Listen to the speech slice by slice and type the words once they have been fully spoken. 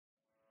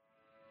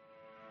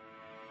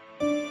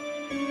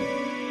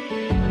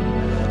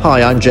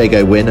Hi, I'm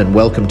Jago Wynn and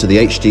welcome to the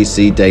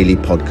HTC Daily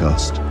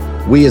Podcast.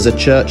 We as a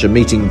church are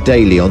meeting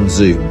daily on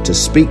Zoom to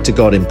speak to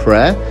God in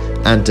prayer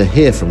and to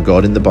hear from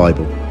God in the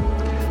Bible.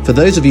 For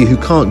those of you who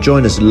can't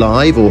join us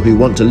live or who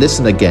want to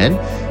listen again,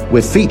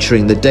 we're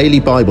featuring the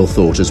Daily Bible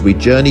Thought as we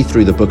journey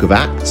through the book of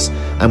Acts,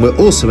 and we're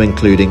also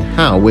including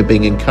how we're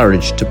being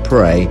encouraged to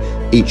pray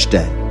each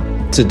day.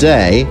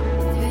 Today,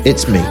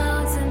 it's me.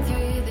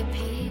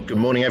 Good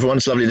morning, everyone.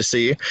 It's lovely to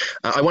see you.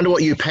 I wonder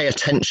what you pay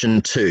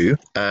attention to.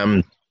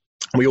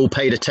 We all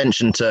paid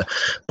attention to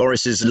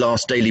Boris's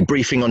last daily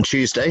briefing on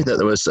Tuesday, that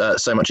there was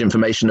so much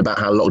information about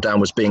how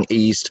lockdown was being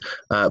eased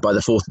by the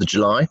 4th of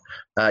July.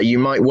 You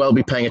might well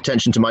be paying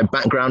attention to my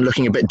background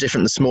looking a bit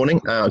different this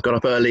morning. I got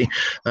up early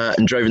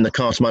and drove in the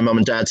car to my mum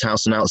and dad's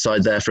house and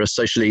outside there for a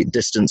socially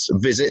distanced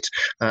visit.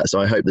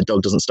 So I hope the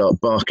dog doesn't start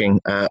barking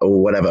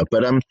or whatever.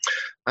 But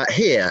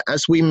here,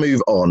 as we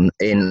move on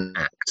in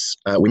Acts,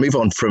 we move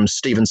on from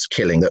Stephen's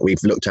killing that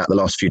we've looked at the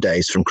last few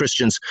days, from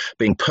Christians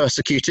being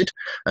persecuted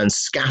and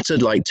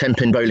scattered like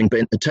 10-pin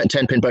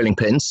bowling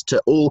pins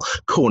to all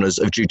corners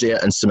of Judea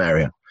and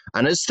Samaria.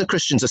 And as the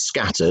Christians are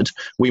scattered,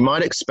 we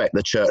might expect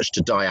the church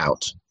to die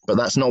out. But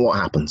that's not what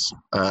happens.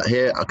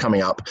 Here are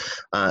coming up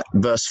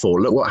verse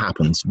 4. Look what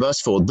happens.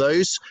 Verse 4,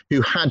 those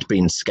who had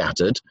been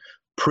scattered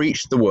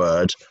preached the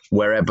word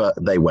wherever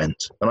they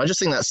went. And I just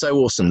think that's so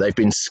awesome. They've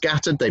been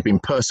scattered, they've been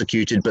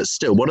persecuted, but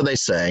still, what are they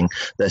saying?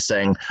 They're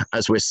saying,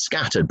 as we're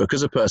scattered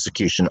because of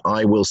persecution,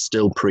 I will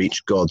still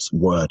preach God's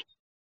word.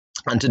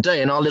 And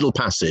today in our little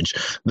passage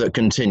that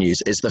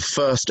continues is the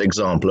first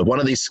example of one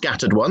of these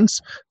scattered ones,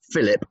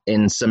 Philip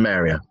in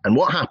Samaria. And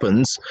what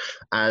happens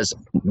as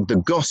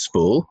the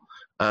gospel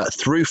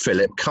through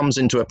Philip comes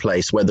into a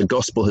place where the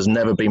gospel has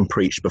never been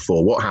preached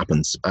before? What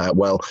happens?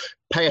 Well,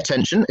 pay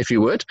attention, if you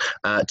would,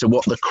 to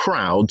what the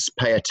crowds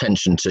pay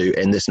attention to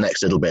in this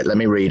next little bit. Let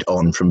me read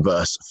on from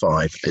verse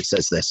 5. It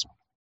says this.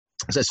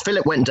 It says,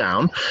 Philip went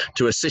down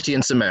to a city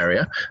in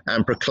Samaria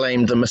and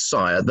proclaimed the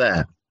Messiah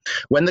there.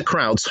 When the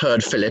crowds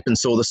heard Philip and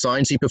saw the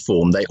signs he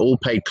performed, they all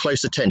paid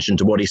close attention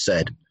to what he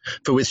said.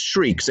 For with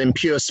shrieks,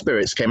 impure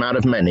spirits came out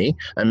of many,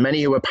 and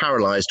many who were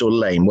paralyzed or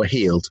lame were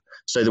healed.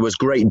 So there was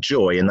great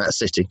joy in that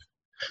city.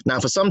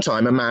 Now for some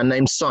time a man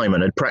named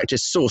Simon had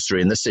practiced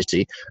sorcery in the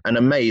city and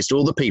amazed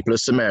all the people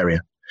of Samaria.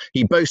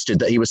 He boasted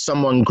that he was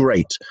someone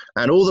great,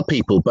 and all the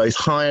people, both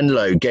high and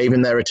low, gave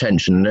him their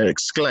attention and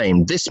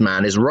exclaimed, "This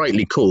man is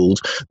rightly called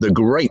the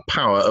great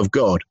power of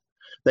God."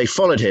 They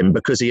followed him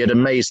because he had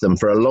amazed them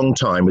for a long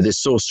time with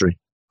his sorcery.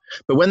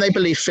 But when they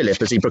believed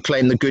Philip as he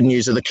proclaimed the good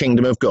news of the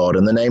kingdom of God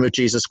and the name of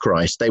Jesus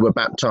Christ, they were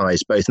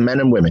baptized, both men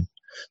and women.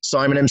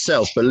 Simon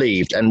himself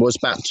believed and was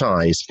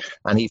baptized,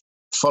 and he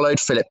followed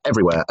Philip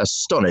everywhere,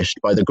 astonished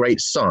by the great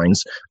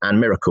signs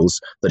and miracles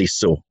that he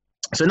saw.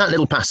 So in that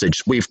little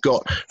passage, we've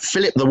got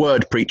Philip the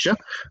word preacher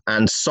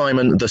and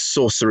Simon the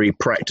sorcery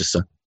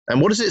practicer. And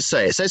what does it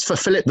say? It says for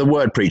Philip the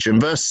word preacher, in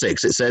verse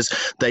 6, it says,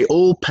 they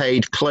all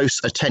paid close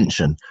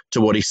attention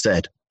to what he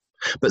said.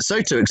 But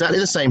so too, exactly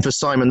the same for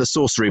Simon the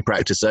sorcery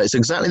practicer. It's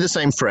exactly the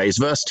same phrase.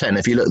 Verse 10,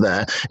 if you look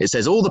there, it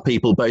says all the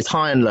people, both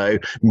high and low,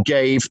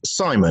 gave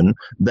Simon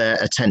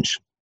their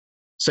attention.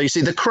 So you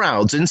see, the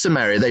crowds in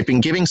Samaria, they've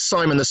been giving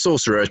Simon the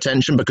sorcerer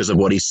attention because of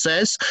what he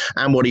says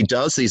and what he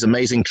does, these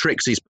amazing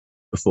tricks he's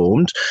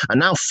performed. And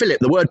now Philip,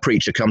 the word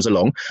preacher, comes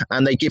along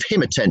and they give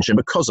him attention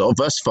because of,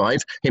 verse 5,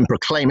 him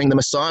proclaiming the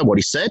Messiah, what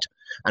he said,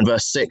 and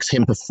verse 6,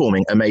 him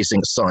performing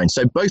amazing signs.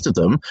 So both of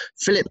them,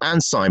 Philip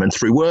and Simon,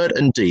 through word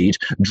and deed,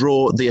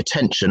 draw the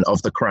attention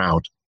of the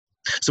crowd.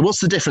 So what's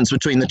the difference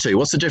between the two?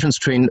 What's the difference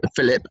between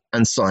Philip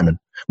and Simon?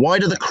 Why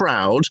do the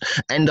crowd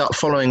end up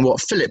following what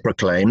Philip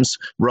proclaims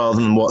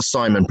rather than what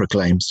Simon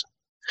proclaims?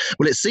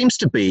 Well, it seems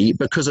to be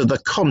because of the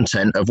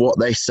content of what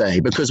they say.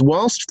 Because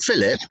whilst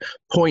Philip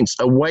points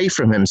away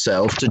from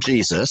himself to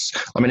Jesus,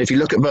 I mean, if you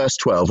look at verse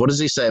 12, what does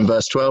he say in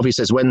verse 12? He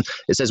says,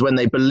 when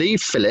they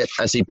believed Philip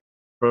as he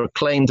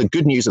proclaimed the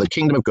good news of the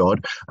kingdom of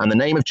God and the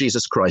name of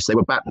Jesus Christ, they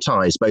were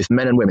baptized, both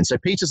men and women. So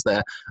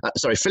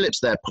Philip's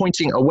there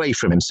pointing away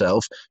from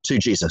himself to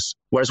Jesus.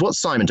 Whereas what's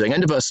Simon doing?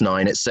 End of verse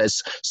 9, it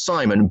says,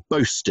 Simon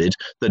boasted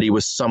that he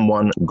was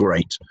someone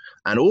great.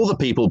 And all the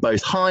people,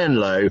 both high and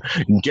low,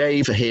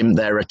 gave him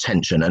their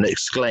attention and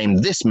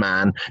exclaimed, this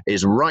man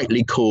is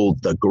rightly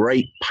called the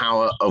great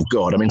power of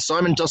God. I mean,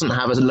 Simon doesn't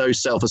have a low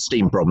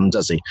self-esteem problem,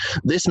 does he?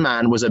 This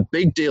man was a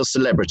big deal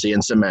celebrity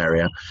in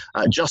Samaria.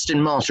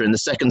 Justin Martyr in the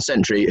 2nd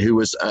century, who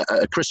was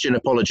a Christian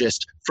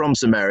apologist from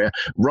Samaria,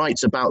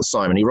 writes about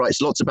Simon. He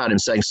writes lots about him,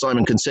 saying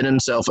Simon considered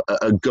himself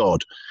a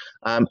god.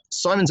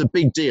 Simon's a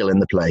big deal in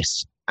the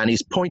place, and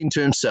he's pointing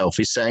to himself.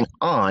 He's saying,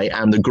 I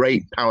am the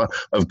great power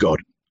of God.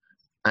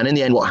 And in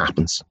the end, what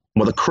happens?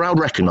 Well, the crowd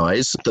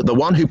recognize that the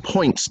one who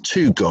points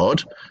to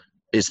God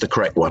is the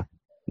correct one,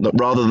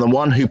 rather than the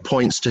one who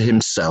points to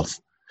himself.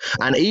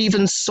 And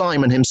even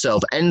Simon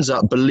himself ends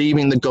up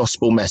believing the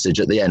gospel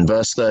message at the end,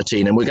 verse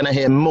 13, and we're going to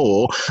hear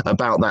more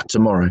about that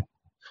tomorrow.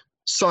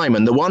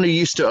 Simon, the one who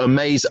used to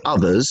amaze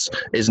others,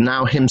 is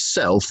now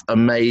himself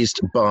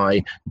amazed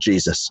by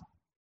Jesus.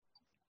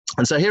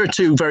 And so here are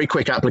two very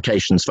quick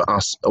applications for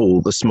us all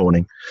this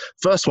morning.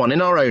 First one,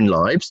 in our own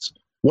lives,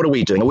 what are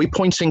we doing? Are we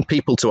pointing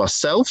people to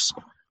ourselves,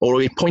 or are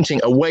we pointing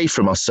away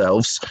from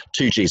ourselves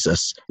to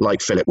Jesus,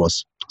 like Philip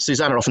was?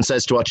 Susanna often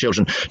says to our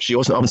children, she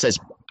often says,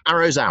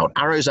 arrows out,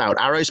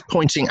 arrows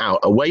pointing out,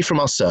 away from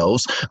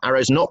ourselves,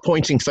 arrows not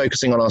pointing,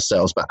 focusing on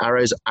ourselves, but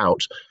arrows out.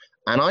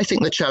 And I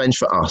think the challenge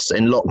for us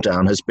in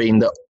lockdown has been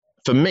that,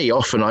 for me,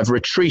 often I've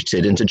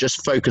retreated into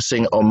just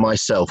focusing on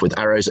myself with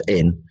arrows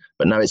in.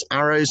 But no, it's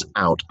arrows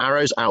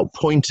out,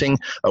 pointing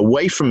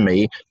away from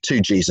me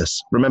to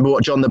Jesus. Remember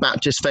what John the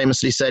Baptist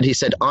famously said? He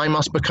said, I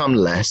must become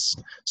less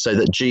so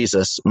that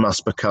Jesus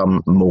must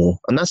become more.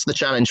 And that's the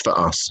challenge for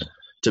us,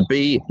 to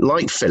be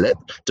like Philip,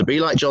 to be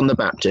like John the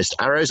Baptist,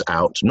 arrows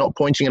out, not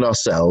pointing at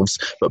ourselves,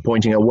 but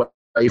pointing away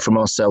from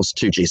ourselves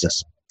to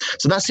Jesus.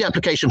 So that's the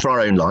application for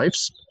our own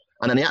lives.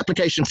 And then the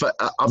application for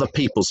other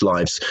people's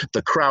lives,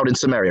 the crowd in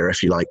Samaria,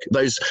 if you like,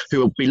 those who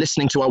will be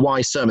listening to our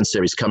Wise sermon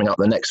series coming up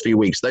the next few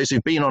weeks, those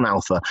who've been on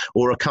Alpha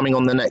or are coming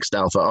on the next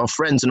Alpha, our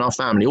friends and our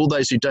family, all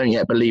those who don't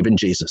yet believe in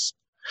Jesus.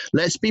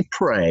 Let's be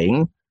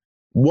praying,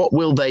 what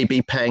will they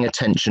be paying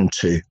attention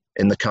to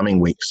in the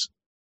coming weeks?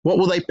 What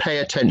will they pay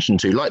attention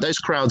to? Like those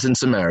crowds in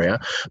Samaria,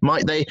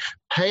 might they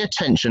pay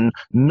attention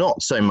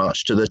not so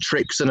much to the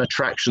tricks and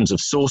attractions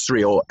of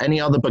sorcery or any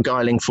other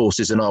beguiling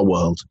forces in our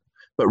world,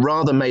 but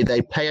rather may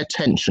they pay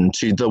attention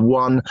to the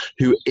one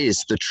who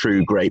is the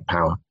true great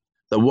power,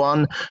 the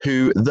one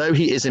who, though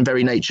he is in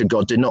very nature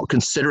God, did not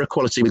consider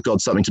equality with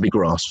God something to be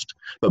grasped,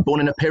 but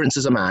born in appearance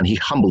as a man, he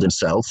humbled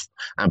himself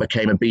and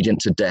became obedient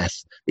to death,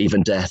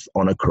 even death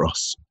on a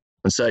cross.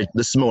 And so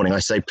this morning I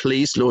say,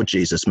 please, Lord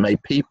Jesus, may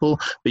people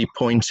be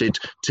pointed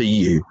to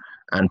you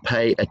and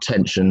pay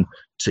attention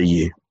to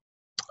you.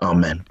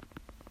 Amen.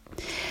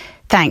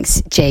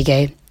 Thanks,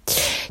 Jago.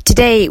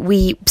 Today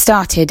we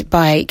started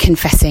by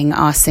confessing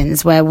our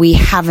sins where we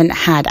haven't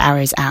had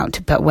arrows out,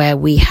 but where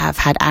we have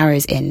had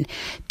arrows in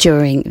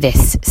during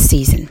this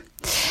season.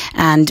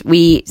 And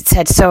we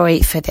said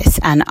sorry for this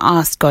and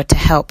asked God to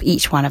help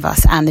each one of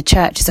us and the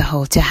church as a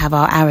whole to have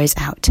our arrows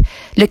out,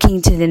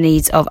 looking to the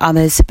needs of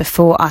others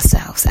before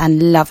ourselves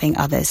and loving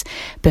others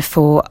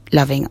before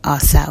loving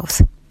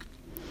ourselves.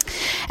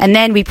 And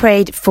then we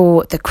prayed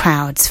for the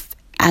crowds,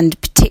 and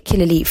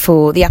particularly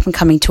for the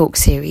up-and-coming talk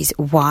series,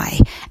 Why,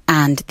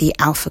 and the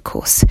Alpha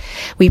course.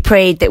 We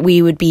prayed that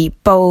we would be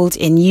bold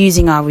in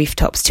using our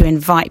rooftops to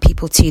invite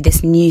people to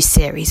this new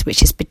series,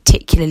 which is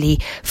particularly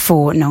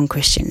for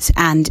non-Christians,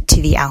 and to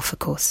the Alpha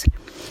course.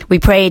 We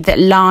prayed that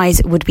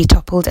lies would be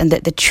toppled and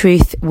that the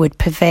truth would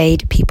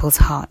pervade people's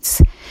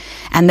hearts,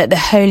 and that the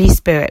Holy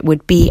Spirit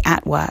would be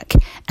at work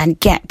and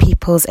get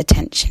people's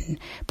attention,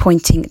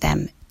 pointing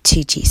them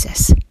to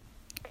Jesus.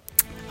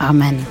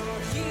 Amen.